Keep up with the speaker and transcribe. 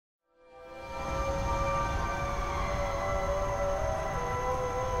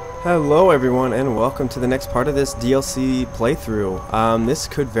Hello everyone and welcome to the next part of this DLC playthrough. This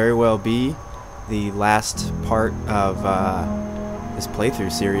could very well be the last part of this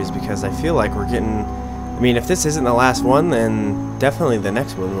playthrough series because I feel like we're getting... I mean, if this isn't the last one, then definitely the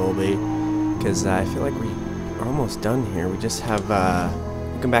next one will be. Because I feel like we're almost done here. We just have...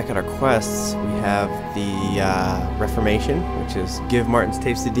 looking back at our quests, we have the Reformation, which is give Martin's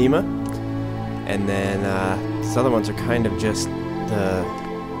tapes to Dima. And then these other ones are kind of just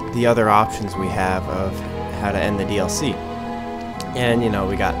the other options we have of how to end the DLC. And, you know,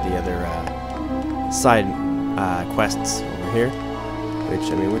 we got the other side quests over here,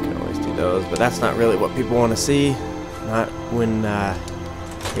 which, I mean, we can always do those, but that's not really what people want to see. Not when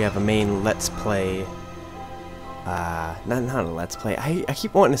we have a main Let's Play. Not a Let's Play. I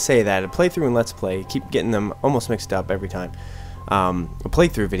keep wanting to say that. A playthrough and Let's Play. Keep getting them almost mixed up every time. A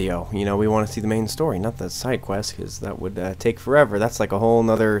playthrough video, you know, we want to see the main story, not the side quest, because that would take forever. That's like a whole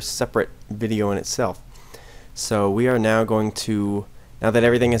nother separate video in itself. So we are now going to, now that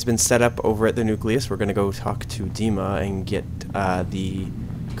everything has been set up over at the Nucleus, we're going to go talk to Dima and get the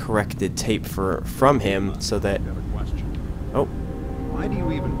corrected tape from him so that... Oh. Why do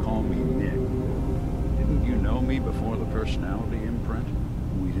you even call me Nick? Didn't you know me before the personality imprint?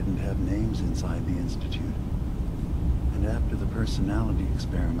 We didn't have names inside the Institute. And after the personality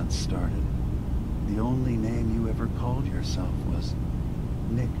experiments started, the only name you ever called yourself was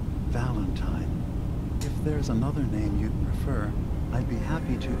Nick Valentine. If there's another name you'd prefer, I'd be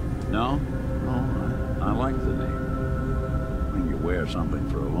happy to. No? Oh, I like the name. When you wear something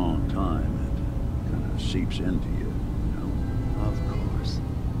for a long time, it kind of seeps into you, you know? Of course.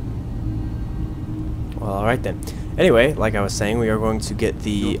 Well, alright then. Anyway, like I was saying, we are going to get the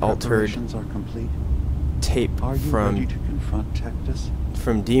Your altered preparations are complete. tape Are you ready to confront Tectus?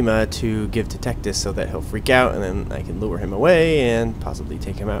 from Dima to give to Tectus so that he'll freak out and then I can lure him away and possibly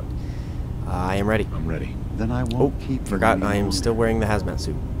take him out. I am ready. I'm ready. Then I won't keep you Forgot any I am longer. still wearing the hazmat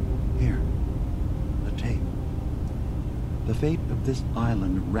suit. Here, the tape. The fate of this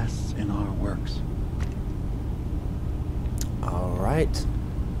island rests in our works. Alright.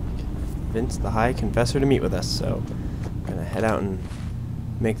 Vince the High Confessor to meet with us, so I'm gonna head out and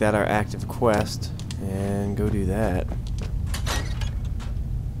make that our active quest and go do that.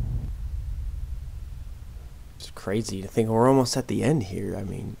 It's crazy to think we're almost at the end here. I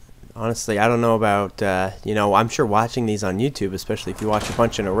mean, honestly, I don't know about, you know, I'm sure watching these on YouTube, especially if you watch a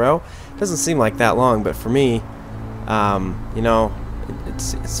bunch in a row, doesn't seem like that long, but for me, you know,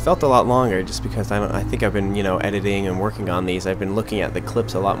 it's felt a lot longer just because I think I've been, you know, editing and working on these. I've been looking at the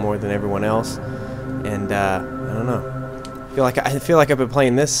clips a lot more than everyone else, and I don't know. I feel like I've been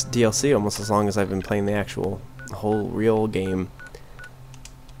playing this DLC almost as long as I've been playing the whole real game,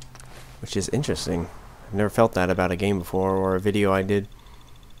 which is interesting. I've never felt that about a game before or a video I did.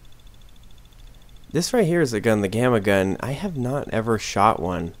 This right here is a gun, the Gamma gun. I have not ever shot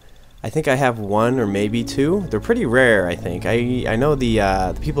one. I think I have one or maybe two. They're pretty rare, I think. I know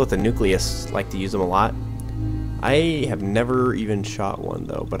the people at the Nucleus like to use them a lot. I have never even shot one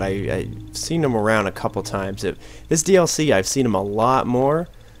though, but I've seen them around a couple times. This DLC, I've seen them a lot more,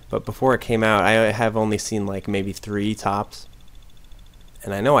 but before it came out, I have only seen like maybe 3 tops.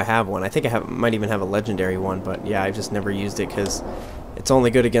 And I know I have one. I think I might even have a legendary one, but yeah, I've just never used it because it's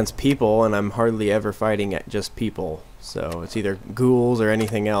only good against people, and I'm hardly ever fighting at just people. So it's either ghouls or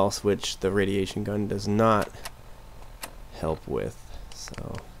anything else, which the radiation gun does not help with. So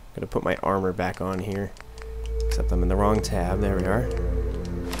I'm gonna put my armor back on here. Except I'm in the wrong tab. There we are.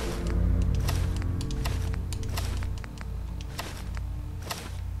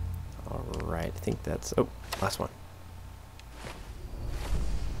 Alright, I think that's... Oh, last one.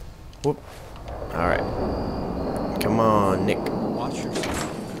 Whoop. Alright. Come on, Nick. Watch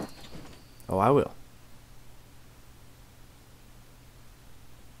yourself. Oh, I will.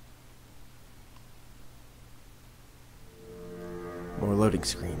 More loading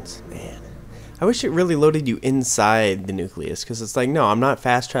screens. Man. I wish it really loaded you inside the Nucleus, because it's like, no, I'm not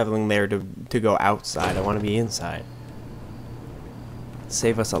fast traveling there to go outside. I want to be inside.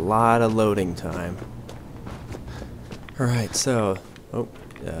 Save us a lot of loading time. Alright, so... Oh,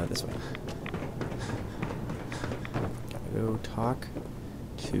 this way. Gotta go talk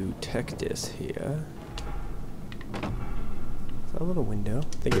to Tectus here. Is that a little window?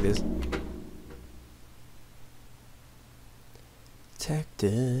 I think it is.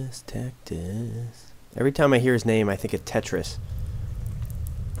 Tectus, Tectus. Every time I hear his name, I think of Tetris.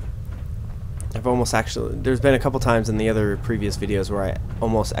 I've almost actually... There's been a couple times in the other previous videos where I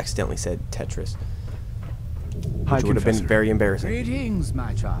almost accidentally said Tetris. Which would have been very embarrassing. Greetings,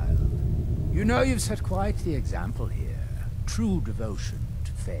 my child. You know you've set quite the example here. True devotion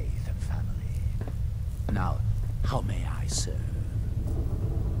to faith and family. Now, how may I serve?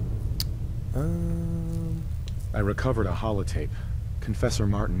 I recovered a holotape. Confessor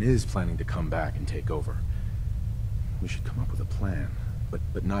Martin is planning to come back and take over. We should come up with a plan,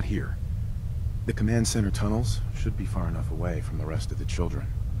 but not here. The command center tunnels should be far enough away from the rest of the children.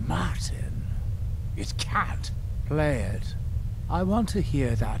 Martin, it can't. Play it. I want to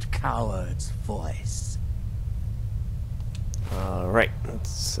hear that coward's voice. Alright,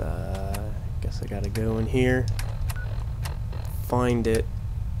 let's, guess I gotta go in here. Find it.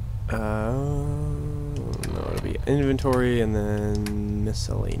 No, it'll be inventory and then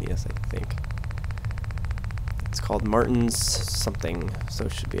miscellaneous, I think. It's called Martin's something, so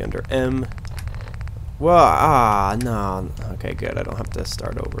it should be under M. Well, no. Okay, good. I don't have to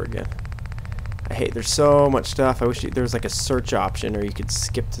start over again. I hate, there's so much stuff. I wish there was like a search option or you could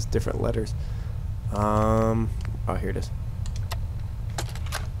skip to different letters. Oh, here it is.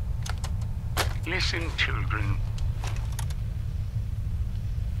 Listen, children.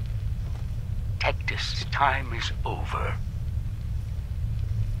 Tectus' time is over.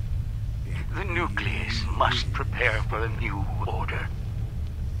 The nucleus must prepare for a new order.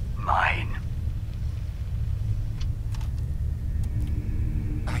 Mine.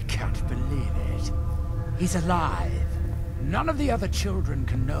 I can't believe it. He's alive. None of the other children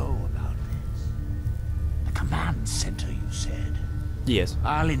can know about this. The command center, you said. Yes.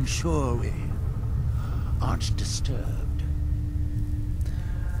 I'll ensure we aren't disturbed.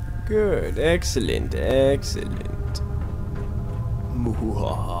 Good. Excellent. Excellent.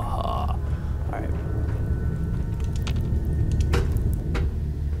 Alright.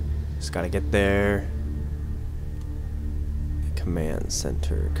 Just gotta get there. Command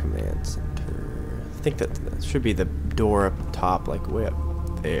center. Command center. I think that should be the door up top, like way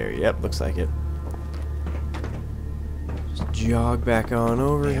up there. Yep, looks like it. Just jog back on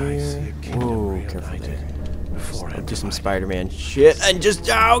over here. Whoa, careful there. I'll do some Spider-Man shit and just,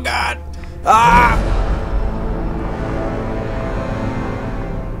 oh god! Ah!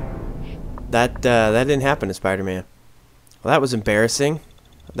 That didn't happen to Spider-Man. Well, that was embarrassing.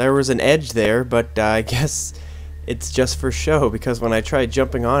 There was an edge there, but I guess it's just for show, because when I tried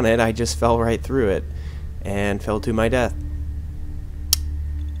jumping on it, I just fell right through it and fell to my death.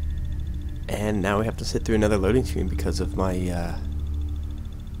 And now we have to sit through another loading screen because of my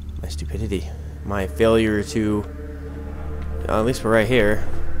my stupidity, my failure to. At least we're right here.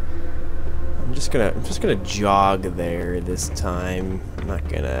 I'm just gonna jog there this time. I'm not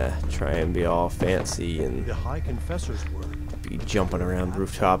gonna try and be all fancy and The High Confessor's word. be jumping around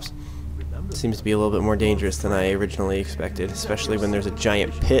rooftops. Seems to be a little bit more dangerous than I originally expected, especially when there's a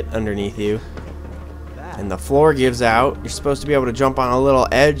giant pit underneath you and the floor gives out. You're supposed to be able to jump on a little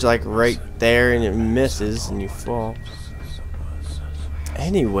edge like right there and it misses and you fall.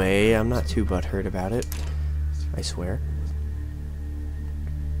 Anyway, I'm not too butthurt about it, I swear.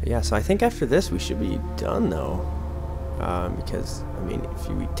 But yeah, so I think after this we should be done though, because I mean if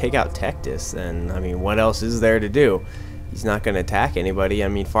you take out Tectus, then I mean what else is there to do? He's not going to attack anybody. I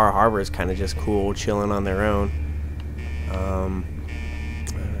mean, Far Harbor is kind of just cool, chilling on their own. Alright,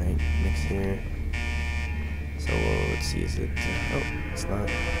 next here. So, let's see, is it... oh, it's not...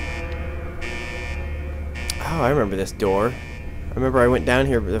 Oh, I remember this door. I remember I went down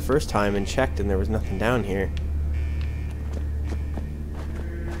here the first time and checked and there was nothing down here.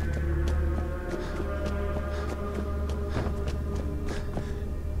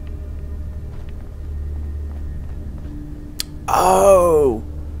 Oh!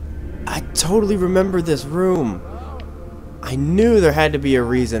 I totally remember this room. I knew there had to be a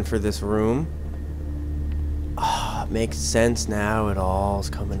reason for this room. Ah, oh, it makes sense now. It all's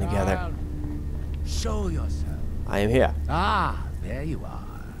coming together. Show yourself. I am here. Ah, there you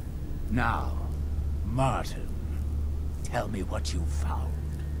are. Now, Martin, tell me what you found.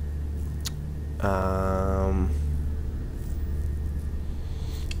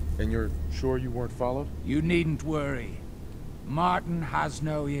 And you're sure you weren't followed? You needn't worry. Martin has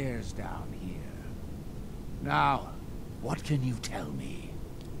no ears down here. Now, what can you tell me?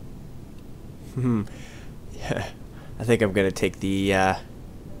 Yeah, I think I'm gonna take I'm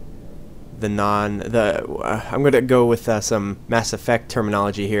gonna go with some Mass Effect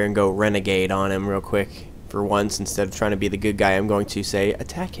terminology here and go renegade on him real quick. For once, instead of trying to be the good guy, I'm going to say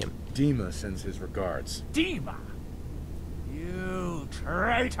attack him. Dima sends his regards. Dima! You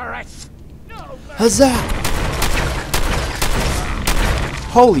traitorous! No, Huzzah!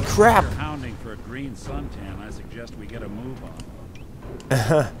 Holy crap! If you're hounding for a green suntan, I suggest we get a move on.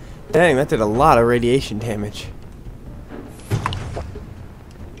 Dang, that did a lot of radiation damage.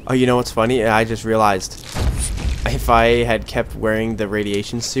 Oh, you know what's funny? I just realized I if I had kept wearing the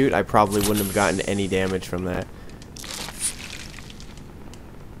radiation suit, I probably wouldn't have gotten any damage from that.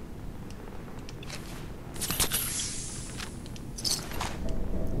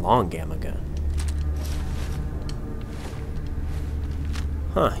 Long gamma gun.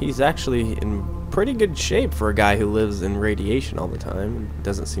 Huh, he's actually in pretty good shape for a guy who lives in radiation all the time and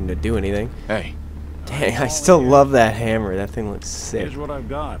doesn't seem to do anything. Hey. Dang, I still love that hammer. That thing looks sick. Here's what I've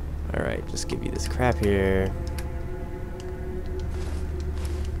got. Alright, just give you this crap here.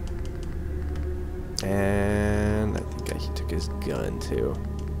 And I think he took his gun too.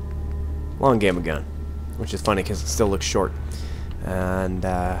 Long gamma gun. Which is funny because it still looks short. And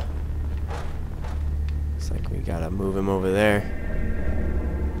looks like we gotta move him over there.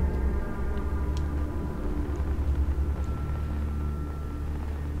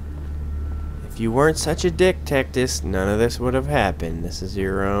 If you weren't such a dick, Tectus, none of this would have happened. This is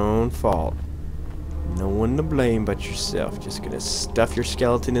your own fault. No one to blame but yourself. Just gonna stuff your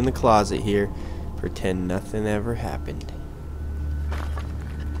skeleton in the closet here. Pretend nothing ever happened.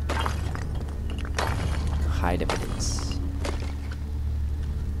 Hide evidence.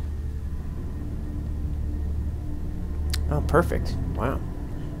 Oh, perfect. Wow.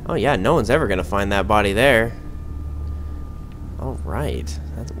 Oh yeah, no one's ever gonna find that body there. Alright.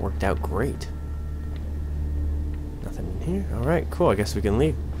 That worked out great. Nothing in here? Alright, cool. I guess we can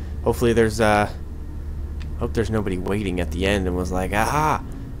leave. Hopefully there's, hope there's nobody waiting at the end and was like, aha!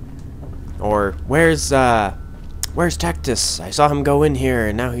 Or, where's Tectus? I saw him go in here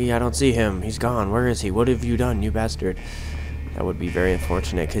and now I don't see him. He's gone. Where is he? What have you done, you bastard? That would be very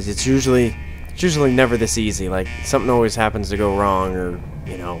unfortunate because it's usually never this easy. Like, something always happens to go wrong, or,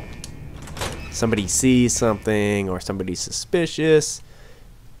 you know, somebody sees something or somebody's suspicious.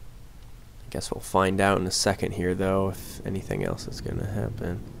 I guess we'll find out in a second here, though, if anything else is going to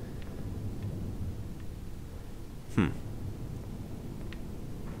happen.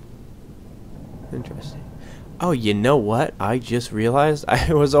 Interesting. Oh, you know what? I just realized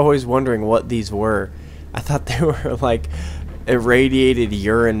I was always wondering what these were. I thought they were like irradiated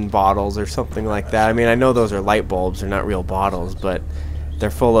urine bottles or something like that. I mean, I know those are light bulbs, they're not real bottles, but they're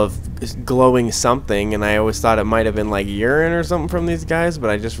full of glowing something, and I always thought it might have been like urine or something from these guys, but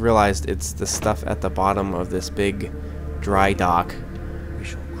I just realized it's the stuff at the bottom of this big dry dock.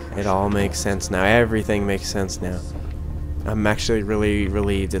 It all makes sense now. Everything makes sense now. I'm actually really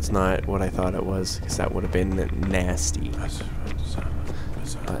relieved it's not what I thought it was, because that would have been nasty.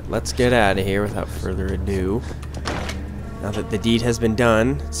 But let's get out of here without further ado. Now that the deed has been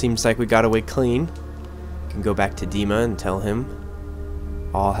done, it seems like we got away clean. We can go back to Dima and tell him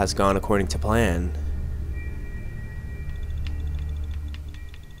all has gone according to plan.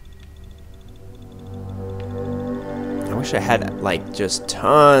 I wish I had like just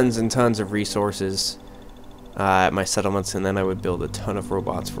tons and tons of resources at my settlements, and then I would build a ton of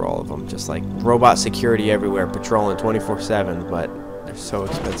robots for all of them. Just like robot security everywhere, patrolling 24/7, but they're so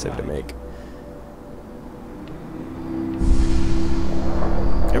expensive to make.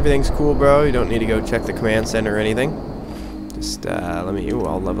 Everything's cool, bro. You don't need to go check the command center or anything. Just let me. Ooh,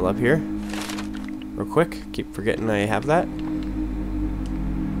 I'll level up here real quick. Keep forgetting I have that.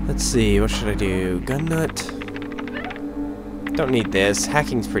 Let's see. What should I do? Gun nut. Don't need this.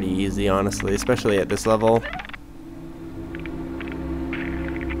 Hacking's pretty easy, honestly, especially at this level.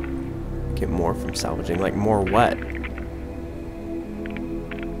 Get more from salvaging. Like more what?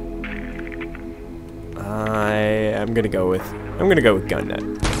 I'm gonna go with gun nut.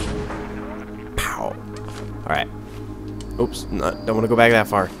 Pow. All right. Oops. Don't want to go back that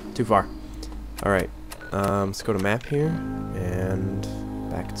far. Too far. All right. Let's go to map here and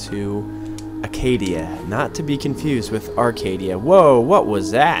back to Acadia, not to be confused with Arcadia. Whoa, what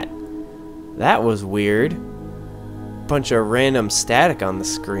was that? That was weird. Bunch of random static on the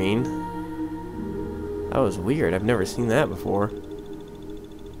screen. That was weird. I've never seen that before.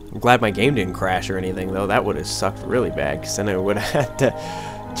 I'm glad my game didn't crash or anything, though. That would have sucked really bad, because then I would have had to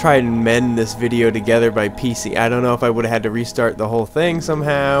try and mend this video together by PC. I don't know if I would have had to restart the whole thing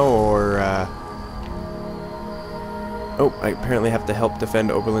somehow, or oh, I apparently have to help defend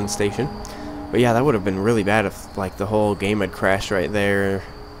Oberlin Station. But yeah, that would have been really bad if, like, the whole game had crashed right there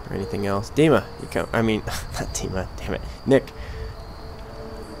or anything else. Dima, you come. I mean, not Dima, damn it. Nick.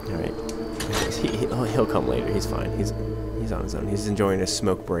 Alright. He'll come later. He's fine. He's on his own. He's enjoying his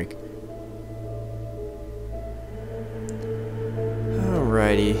smoke break.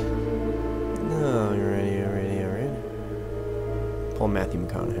 Alrighty. Alrighty. Pull Matthew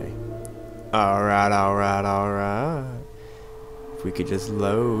McConaughey. Alright. If we could just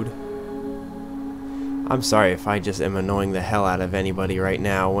load. I'm sorry if I just am annoying the hell out of anybody right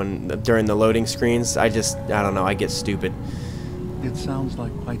now during the loading screens. I don't know, I get stupid. It sounds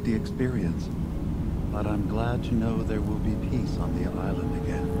like quite the experience, but I'm glad to know there will be peace on the island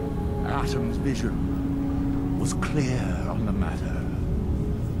again. Atom's vision was clear on the matter.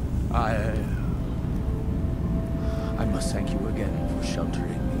 I must thank you again for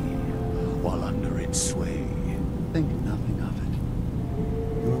sheltering me while under its sway. Think nothing of it.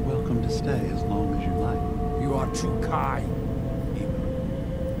 You are welcome to stay as long as you like. You are too kind,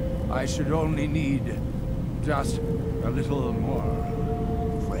 Eva. I should only need just a little more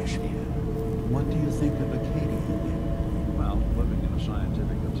fresh air. What do you think of Acadia? Well, living in a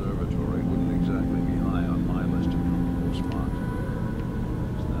scientific observatory wouldn't exactly be high on my list of comfortable spots.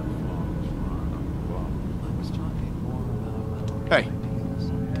 That fog is far enough above. I was talking more about Hey. ideas.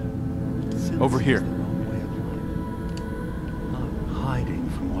 Since Over here. it's their own way of life. Not hiding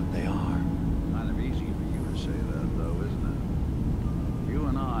from what they are. Kind of easy for you to say that, though, isn't it? You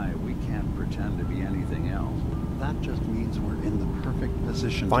and I, we can't pretend to be anything else. That just means we're in the perfect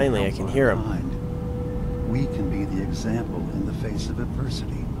position Finally, to I help can our hear him. kind. We can be the example in the face of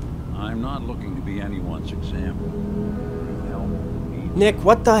adversity. I'm not looking to be anyone's example. Help me. Nick,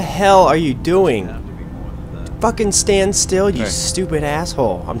 what the hell are you doing? Have to be more than that. Fucking stand still, you Hey. stupid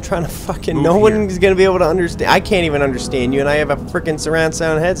asshole. I'm trying to fucking... Move no here. one's gonna be able to understand. I can't even understand you, and I have a freaking surround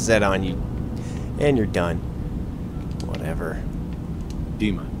sound headset on you. And you're done. Whatever.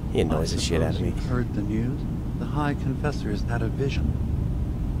 Dima. He annoys the shit out of me. You've heard the news? The High Confessor's had a vision.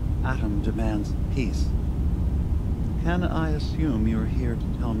 Atom demands peace. Can I assume you're here to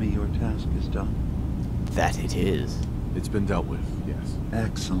tell me your task is done? That it is. It's been dealt with, yes.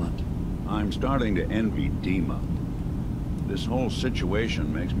 Excellent. I'm starting to envy Dima. This whole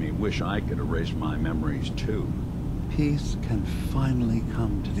situation makes me wish I could erase my memories, too. Peace can finally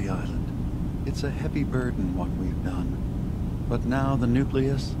come to the island. It's a heavy burden what we've done. But now the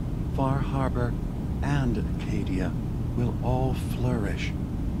Nucleus, Far Harbor, and Acadia will all flourish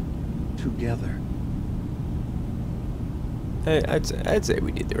together. I'd say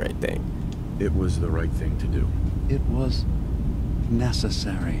we did the right thing. It was the right thing to do. It was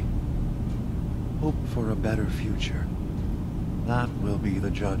necessary. Hope for a better future. That will be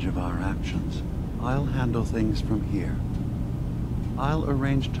the judge of our actions. I'll handle things from here. I'll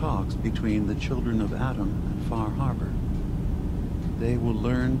arrange talks between the children of Atom and Far Harbor. They will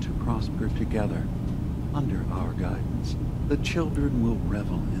learn to prosper together under our guidance. The children will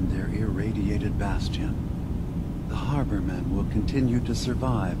revel in their irradiated bastion. The Harbormen will continue to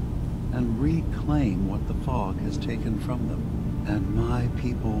survive and reclaim what the fog has taken from them. And my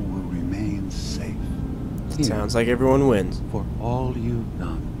people will remain safe. Here, Sounds like everyone wins. for all you've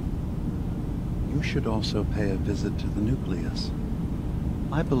done. You should also pay a visit to the Nucleus.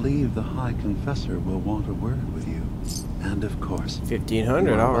 I believe the High Confessor will want a word with you. And of course, 1500,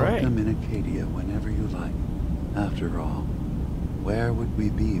 you are alright. welcome in Acadia whenever you like. After all, where would we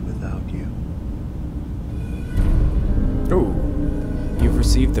be without you? Ooh. You've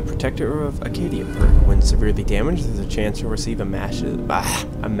received the Protector of Acadia perk. When severely damaged, there's a chance you'll receive a massive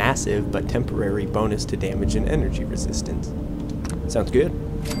but temporary bonus to damage and energy resistance. Sounds good.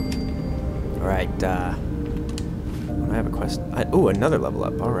 Alright, I have a quest. Ooh, another level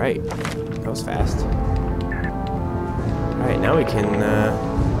up. Alright. That was fast. Alright, now we can,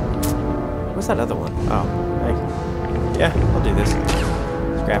 what's that other one? Oh, hey. Yeah, I'll do this.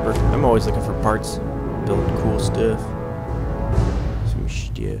 Scrapper. I'm always looking for parts. Build cool stuff. Some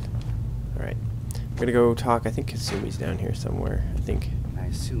stuff. Alright. We're gonna go talk. I think Kasumi's down here somewhere. I think. I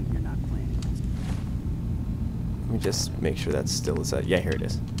assume you're not planning. Let me just make sure that's still is that. Yeah, here it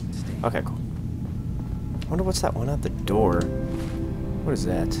is. Okay, cool. I wonder what's that one at the door. What is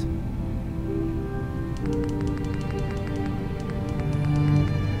that?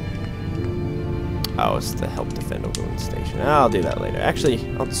 Oh, it's the help defend Overland Station. I'll do that later.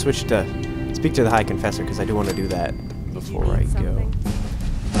 Actually, I'll switch to speak to the High Confessor because I do want to do that before I go.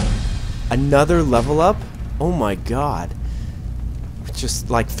 Another level up? Oh my god.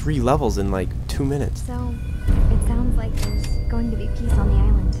 Just like 3 levels in like 2 minutes. So, it sounds like there's going to be peace on the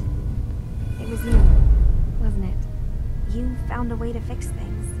island. It was you, wasn't it? You found a way to fix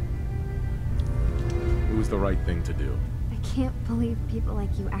things. It was the right thing to do. I can't believe people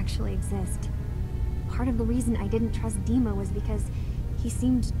like you actually exist. Part of the reason I didn't trust Dima was because he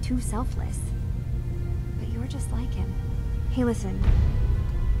seemed too selfless. But you're just like him. Hey, listen.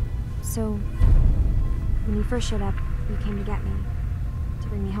 So, when you first showed up, you came to get me. To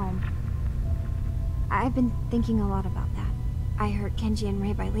bring me home. I've been thinking a lot about that. I hurt Kenji and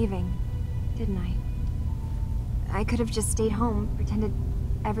Rei by leaving, didn't I? I could have just stayed home, pretended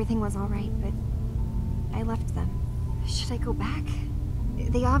everything was alright, but I left them. Should I go back?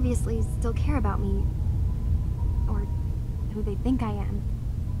 They obviously still care about me. Or who they think I am.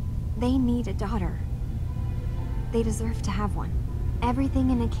 They need a daughter. They deserve to have one. Everything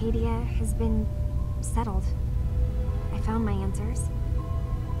in Acadia has been settled. I found my answers.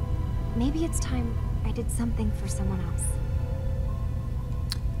 Maybe it's time I did something for someone else.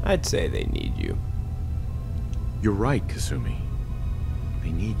 I'd say they need you. You're right, Kasumi.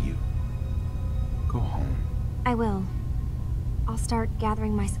 They need you. Go home. I will. I'll start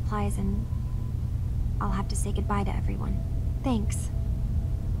gathering my supplies and I'll have to say goodbye to everyone. Thanks.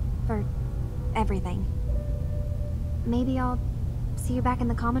 For everything. Maybe I'll see you back in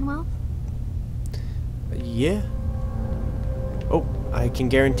the Commonwealth? Yeah. Oh, I can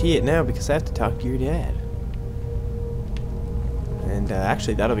guarantee it now because I have to talk to your dad. And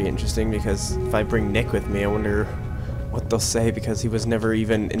actually that'll be interesting because if I bring Nick with me, I wonder what they'll say because he was never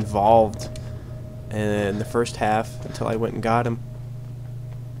even involved in the first half until I went and got him.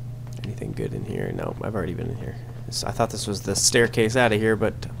 Anything good in here? No, I've already been in here. I thought this was the staircase out of here,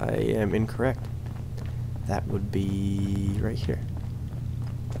 but I am incorrect. That would be right here.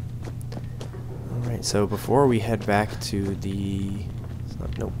 Alright, so before we head back to the...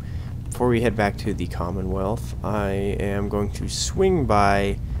 Before we head back to the Commonwealth, I am going to swing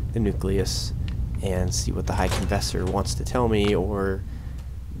by the Nucleus and see what the High Confessor wants to tell me or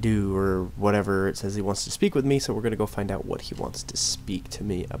do or whatever. It says he wants to speak with me, so we're going to go find out what he wants to speak to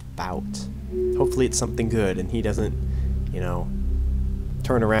me about. Hopefully it's something good and he doesn't, you know,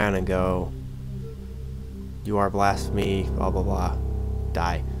 turn around and go, "You are blasphemy, blah blah blah,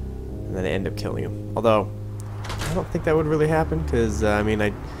 die," and then I end up killing him. Although I don't think that would really happen because I mean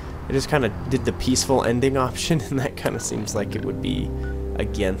I just kind of did the peaceful ending option and that kind of seems like it would be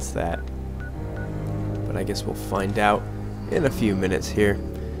against that. But I guess we'll find out in a few minutes here.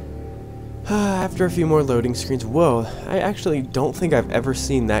 After a few more loading screens. Whoa, I actually don't think I've ever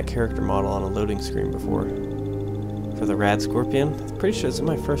seen that character model on a loading screen before. For the Rad Scorpion. I'm pretty sure it's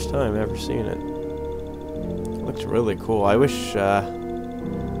my first time ever seeing it. It looks really cool. I wish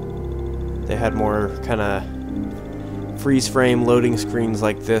they had more kind of freeze frame loading screens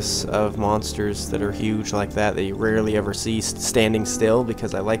like this of monsters that are huge like that you rarely ever see standing still,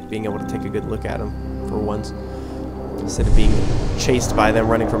 because I like being able to take a good look at them for once instead of being chased by them,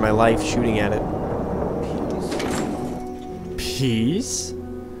 running for my life, shooting at it. Peace?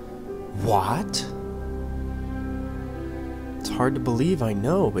 What? It's hard to believe, I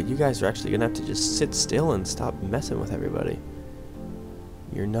know, but you guys are actually gonna have to just sit still and stop messing with everybody.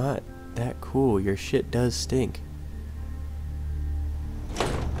 You're not that cool. Your shit does stink.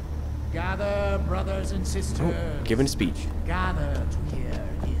 Gather, brothers and sisters. Oh, giving a speech. Gather to hear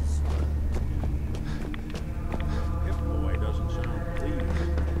his word. Pip-Boy doesn't sound pleased.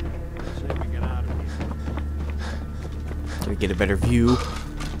 Say we get out of here. Can we get a better view,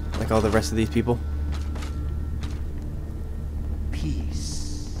 like all the rest of these people?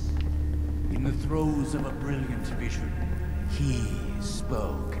 Peace. In the throes of a brilliant vision, he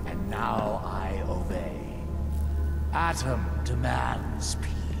spoke, and now I obey. Atom demands peace.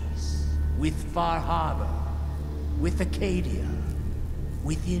 With Far Harbor, with Acadia,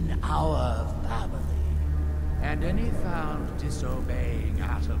 within our family. And any found disobeying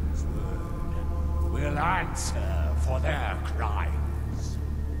Atom's word will answer for their crimes.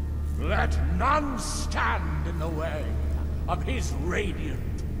 Let none stand in the way of his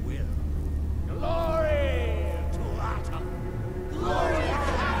radiant will. Glory to Atom! Glory to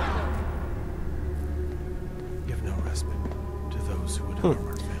Atom! Give no respite to those who would harm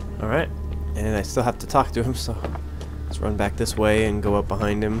our family. Alright, and I still have to talk to him, so let's run back this way and go up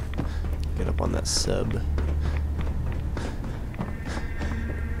behind him. Get up on that sub.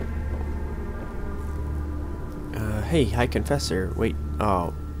 Hey, High Confessor. Wait,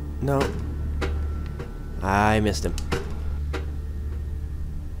 oh, no. I missed him.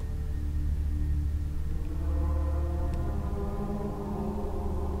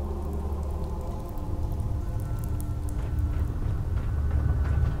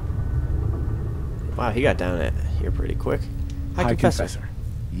 Wow, he got down at here pretty quick. High Confessor.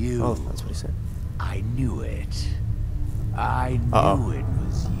 You. Oh, that's what he said. I knew it. I knew it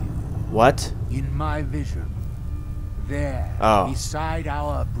was you. What? In my vision. There, beside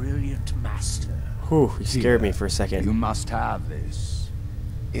our brilliant master. Whew, you scared me for a second. You must have this.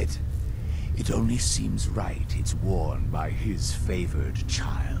 It only seems right it's worn by his favored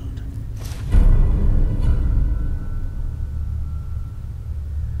child.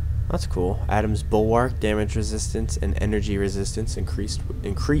 That's cool. Atom's bulwark, damage resistance, and energy resistance increase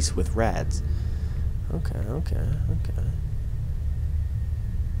with rads. Okay.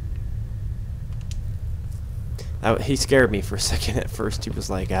 He scared me for a second at first. He was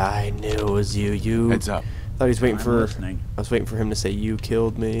like, I knew it was you. Heads up. Thought he was waiting I'm listening. I was waiting for him to say, you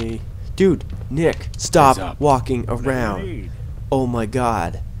killed me. Dude, Nick, stop walking around. Oh my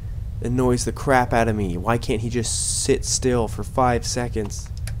god. It annoys the crap out of me. Why can't he just sit still for 5 seconds?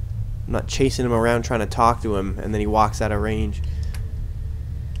 I'm not chasing him around trying to talk to him, and then he walks out of range.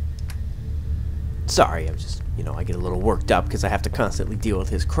 Sorry, I'm just, you know, I get a little worked up because I have to constantly deal with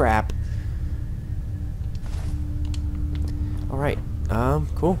his crap. Alright,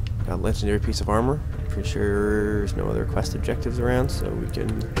 cool. Got a legendary piece of armor. Pretty sure there's no other quest objectives around, so we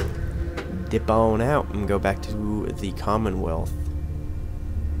can dip on out and go back to the Commonwealth.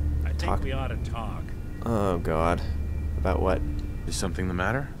 I think we ought to talk. Oh god. About what? Is something the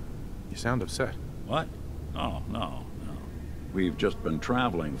matter? You sound upset. What? Oh, no. We've just been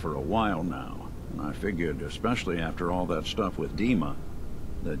traveling for a while now, and I figured, especially after all that stuff with Dima,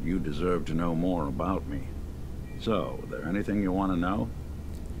 that you deserve to know more about me. So, there anything you want to know?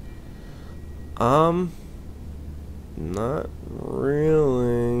 Not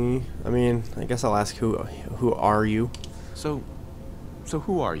really. I mean, I guess I'll ask who are you? So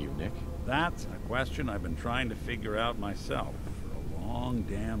who are you, Nick? That's a question I've been trying to figure out myself for a long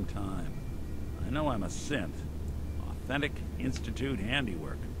damn time. I know I'm a synth, authentic Institute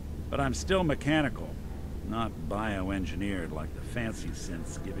handiwork, but I'm still mechanical, not bioengineered like the fancy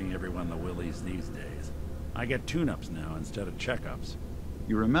synths giving everyone the willies these days. I get tune-ups now instead of checkups.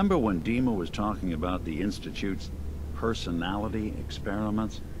 You remember when Dima was talking about the Institute's personality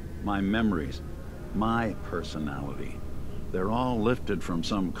experiments? My memories, my personality. They're all lifted from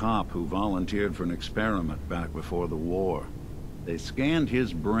some cop who volunteered for an experiment back before the war. They scanned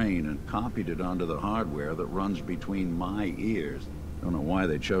his brain and copied it onto the hardware that runs between my ears. Don't know why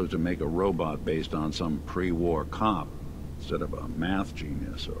they chose to make a robot based on some pre-war cop instead of a math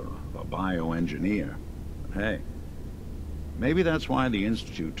genius or a bioengineer. But hey, maybe that's why the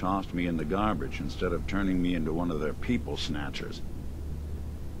Institute tossed me in the garbage instead of turning me into one of their people snatchers.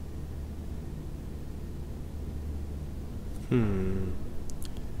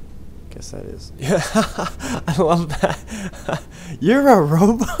 Guess that is. Yeah, I love that. You're a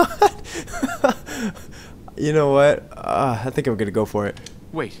robot? You know what? I think I'm gonna go for it.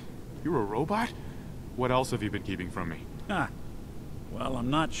 Wait, you're a robot? What else have you been keeping from me? Well, I'm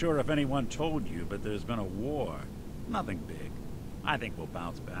not sure if anyone told you, but there's been a war. Nothing big. I think we'll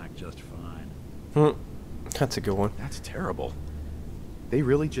bounce back just fine. That's a good one. That's terrible. They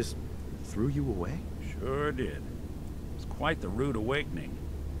really just threw you away? Sure did. It was quite the rude awakening.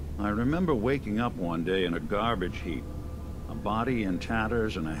 I remember waking up one day in a garbage heap. A body in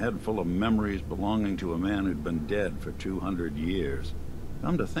tatters and a head full of memories belonging to a man who'd been dead for 200 years.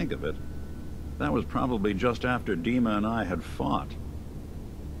 Come to think of it, that was probably just after Dima and I had fought.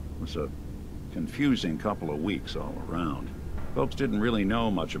 It was a confusing couple of weeks all around. Folks didn't really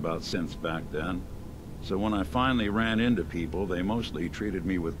know much about synths back then, so when I finally ran into people, they mostly treated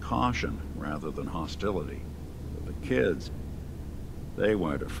me with caution rather than hostility. But the kids, they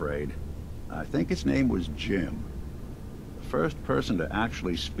weren't afraid. I think his name was Jim. The first person to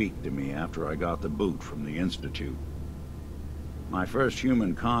actually speak to me after I got the boot from the Institute. My first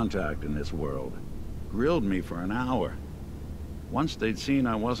human contact in this world. Grilled me for an hour. Once they'd seen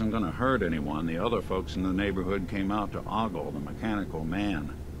I wasn't going to hurt anyone, the other folks in the neighborhood came out to ogle the mechanical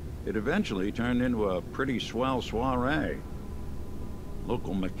man. It eventually turned into a pretty swell soiree.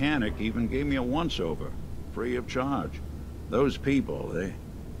 Local mechanic even gave me a once-over, free of charge. Those people, they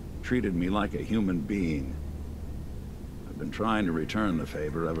treated me like a human being. I've been trying to return the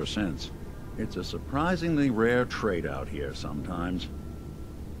favor ever since. It's a surprisingly rare trait out here sometimes.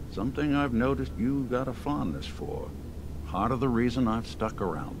 Something I've noticed you got a fondness for. Part of the reason I've stuck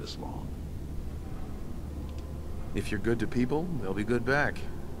around this long. If you're good to people, they'll be good back.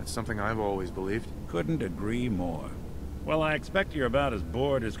 That's something I've always believed. Couldn't agree more. Well, I expect you're about as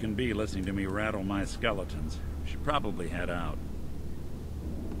bored as can be listening to me rattle my skeletons. Should probably head out.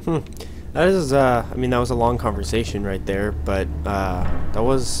 That is, I mean, that was a long conversation right there, but, that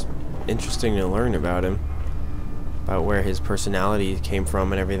was interesting to learn about him. About where his personality came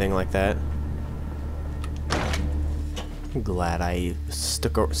from and everything like that. I'm glad I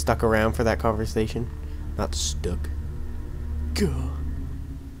stuck around for that conversation. Not stuck. Gah.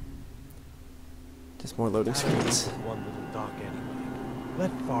 Just more loading screens. One little dock anyway.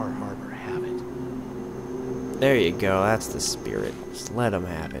 Let Far Harbor have it. There you go, that's the spirit. Just let them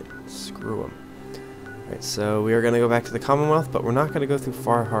have it. Screw them. Alright, so we are going to go back to the Commonwealth, but we're not going to go through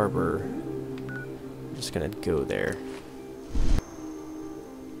Far Harbor. We're just going to go there.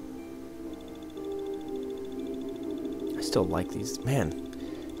 I still like these. Man,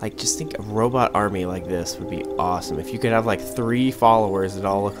 Like, just think a robot army like this would be awesome. If you could have like 3 followers that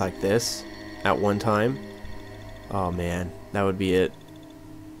all look like this at one time. Oh man, that would be it.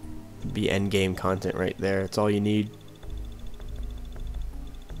 It'd be endgame content right there. That's all you need.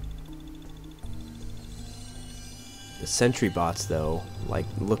 The sentry bots though, like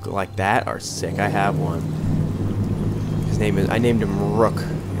look like that, are sick. I have one. His name is, I named him Rook,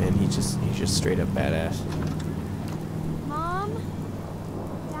 and he's just straight up badass. Mom?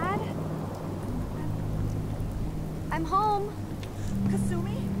 Dad? I'm home.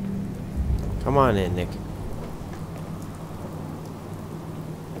 Kasumi? Come on in, Nick.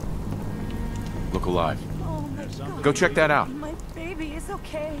 Look alive. Oh my God. Go check that out. My baby is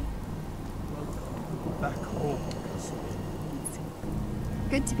okay. Back home.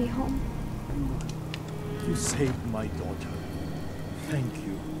 Good to be home. You saved my daughter. Thank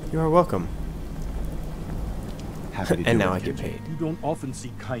you. You are welcome. Happy to And do now it, I get Kenji. paid. You don't often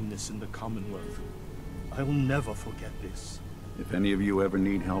see kindness in the Commonwealth. I will never forget this. If any of you ever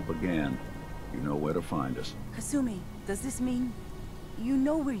need help again, you know where to find us. Kasumi, does this mean you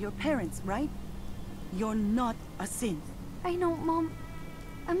know we're your parents, right? You're not a synth. I know, Mom.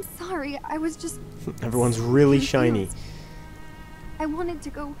 I'm sorry. I was just... Everyone's really shiny. confused. I wanted to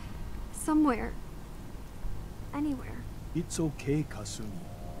go somewhere. Anywhere. It's okay, Kasumi.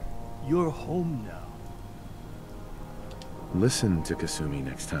 You're home now. Listen to Kasumi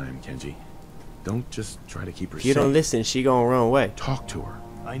next time, Kenji. Don't just try to keep her If you safe. don't listen, she gonna run away. Talk to her.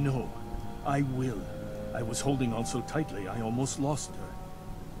 I know. I will. I was holding on so tightly, I almost lost her.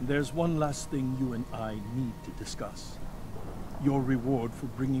 There's one last thing you and I need to discuss. Your reward for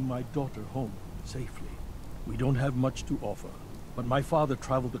bringing my daughter home safely. We don't have much to offer, but my father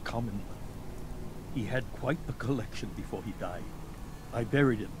traveled the Commonwealth. He had quite a collection before he died. I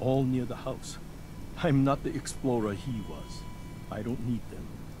buried it all near the house. I'm not the explorer he was. I don't need them.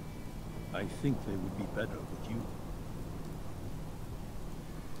 I think they would be better with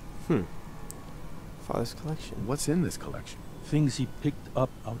you. Father's collection. What's in this collection? Things he picked up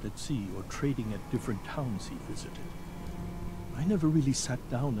out at sea or trading at different towns he visited. I never really sat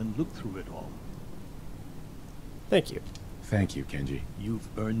down and looked through it all. Thank you. Thank you, Kenji. You've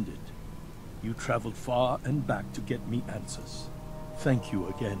earned it. You traveled far and back to get me answers. Thank you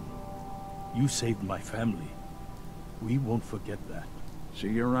again. You saved my family. We won't forget that. See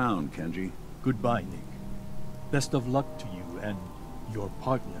you around, Kenji. Goodbye, Nick. Best of luck to you and your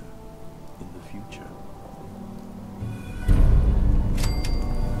partner in the future.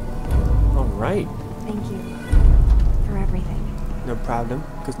 All right. Thank you for everything. No problem.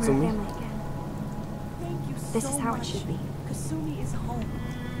 We're Kasumi. family again. Thank you so This is how it much. should be. Kasumi is home,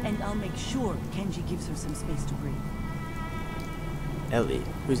 and I'll make sure Kenji gives her some space to breathe. Ellie.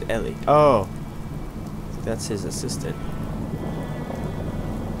 Who's Ellie? Oh. That's his assistant.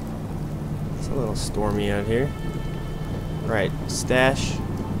 It's a little stormy out here. Right. Stash.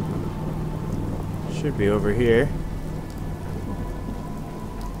 Should be over here.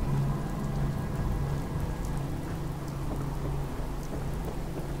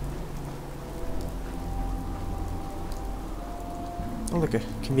 Oh, look, a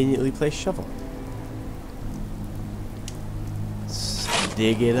conveniently placed shovel. Let's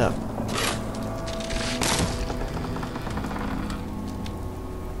dig it up.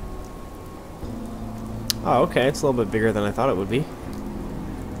 Oh, okay, it's a little bit bigger than I thought it would be.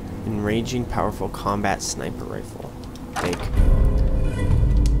 Enraging, powerful combat sniper rifle. Take.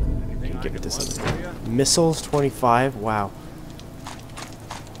 Give it to somebody. Missiles 25. Wow.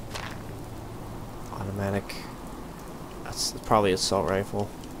 Automatic. That's probably assault rifle.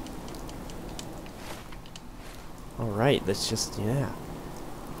 Alright, let's just, yeah.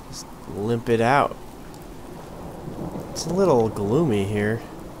 Just limp it out. It's a little gloomy here.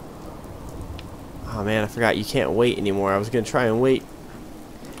 Oh man, I forgot you can't wait anymore. I was gonna try and wait.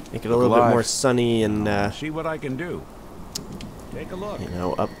 Make it a little bit more sunny and, see what I can do. Take a look. you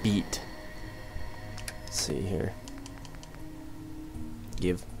know, upbeat. Let's see here.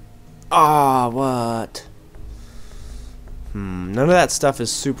 Give. Ah, what? None of that stuff is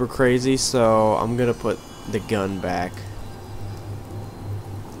super crazy, so I'm gonna put the gun back.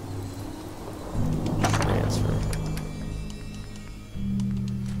 Transfer.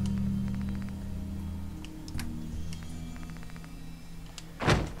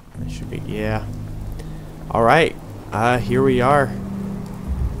 That should be, yeah. Alright, here we are.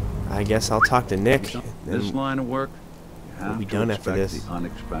 I guess I'll talk to Nick. This and line of work, you have be to done after expect this. the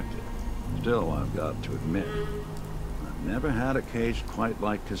unexpected. Still, I've got to admit, I've never had a case quite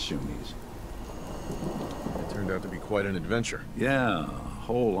like Kasumi's. It turned out to be quite an adventure. Yeah, a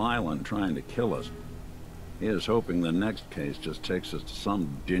whole island trying to kill us. Here's hoping the next case just takes us to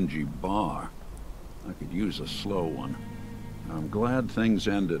some dingy bar. I could use a slow one. I'm glad things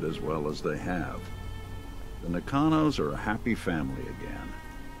ended as well as they have. The Nakanos are a happy family again.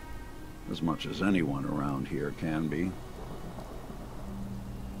 As much as anyone around here can be.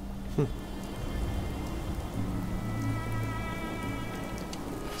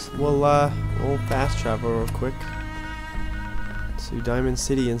 We'll fast travel real quick to Diamond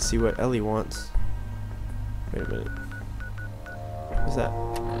City and see what Ellie wants. Wait a minute. What's that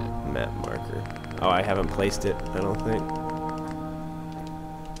map marker? Oh, I haven't placed it, I don't think.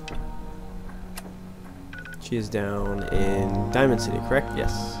 She is down in Diamond City, correct?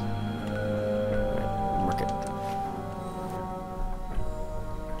 Yes. Right, mark it.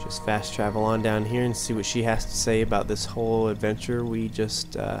 Just fast travel on down here and see what she has to say about this whole adventure we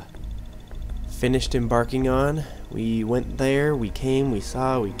just finished embarking on. We went there, we came, we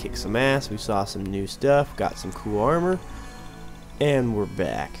saw, we kicked some ass, we saw some new stuff, got some cool armor, and we're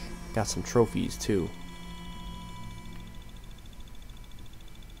back. Got some trophies too.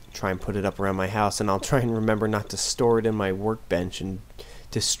 Try and put it up around my house, and I'll try and remember not to store it in my workbench and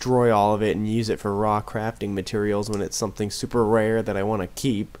destroy all of it and use it for raw crafting materials when it's something super rare that I want to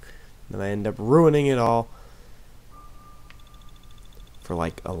keep. Then I end up ruining it all for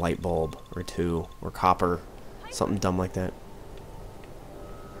like a light bulb or two or copper, something dumb like that.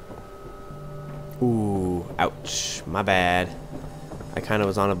 Ooh, ouch, my bad. I kind of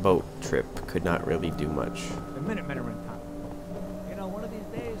was on a boat trip, could not really do much. The Minutemen are in town. You know, one of these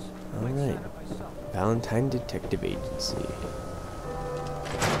days, I might Alright, sign up myself. Valentine Detective Agency.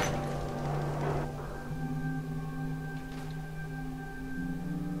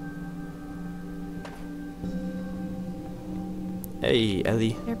 Hey,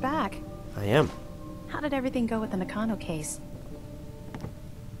 Ellie. You're back. I am. How did everything go with the Nakano case?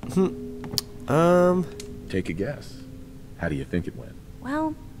 Take a guess. How do you think it went?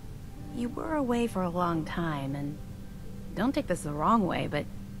 Well, you were away for a long time, and don't take this the wrong way, but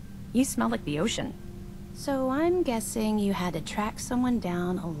you smell like the ocean. So I'm guessing you had to track someone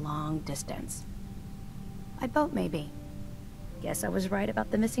down a long distance. By boat, maybe. Guess I was right about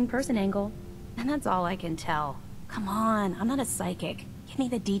the missing person angle. And that's all I can tell. Come on, I'm not a psychic. Give me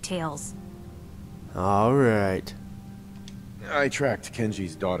the details. Alright. I tracked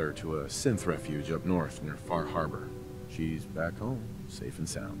Kenji's daughter to a synth refuge up north near Far Harbor. She's back home, safe and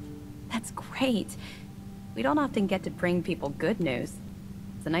sound. That's great. We don't often get to bring people good news.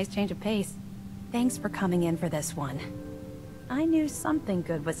 It's a nice change of pace. Thanks for coming in for this one. I knew something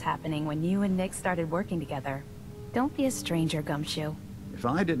good was happening when you and Nick started working together. Don't be a stranger, Gumshoe. If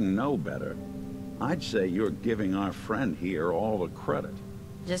I didn't know better, I'd say you're giving our friend here all the credit.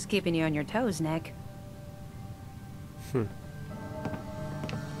 Just keeping you on your toes, Nick.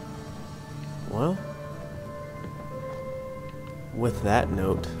 Well, with that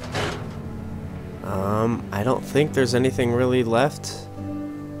note, I don't think there's anything really left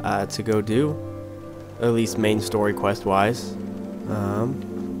to go do, at least main story quest wise.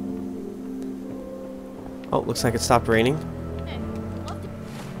 Oh, looks like it stopped raining.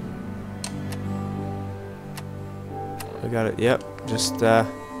 I got it. Yep, just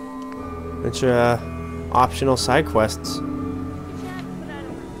bunch of optional side quests.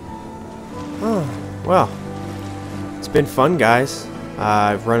 Oh, well, it's been fun, guys.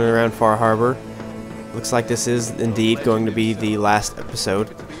 I've running around Far Harbor. Looks like this is indeed going to be the last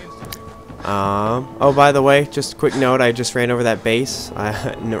episode. Oh, by the way, just a quick note, I just ran over that base.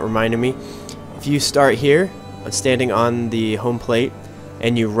 And it reminded me, if you start here, standing on the home plate,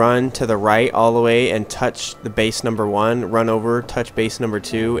 and you run to the right all the way and touch the base number 1, run over, touch base number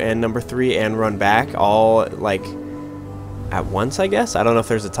 2 and number 3, and run back, all like at once, I guess. I don't know if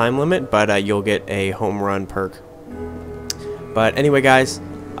there's a time limit, but you'll get a home run perk. But anyway, guys,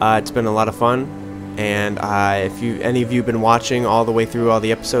 it's been a lot of fun, and if any of you have been watching all the way through all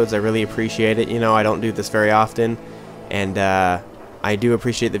the episodes, I really appreciate it. You know, I don't do this very often, and I do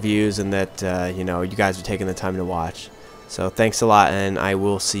appreciate the views and that you know, you guys are taking the time to watch. So thanks a lot, and I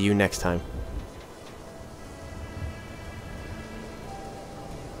will see you next time.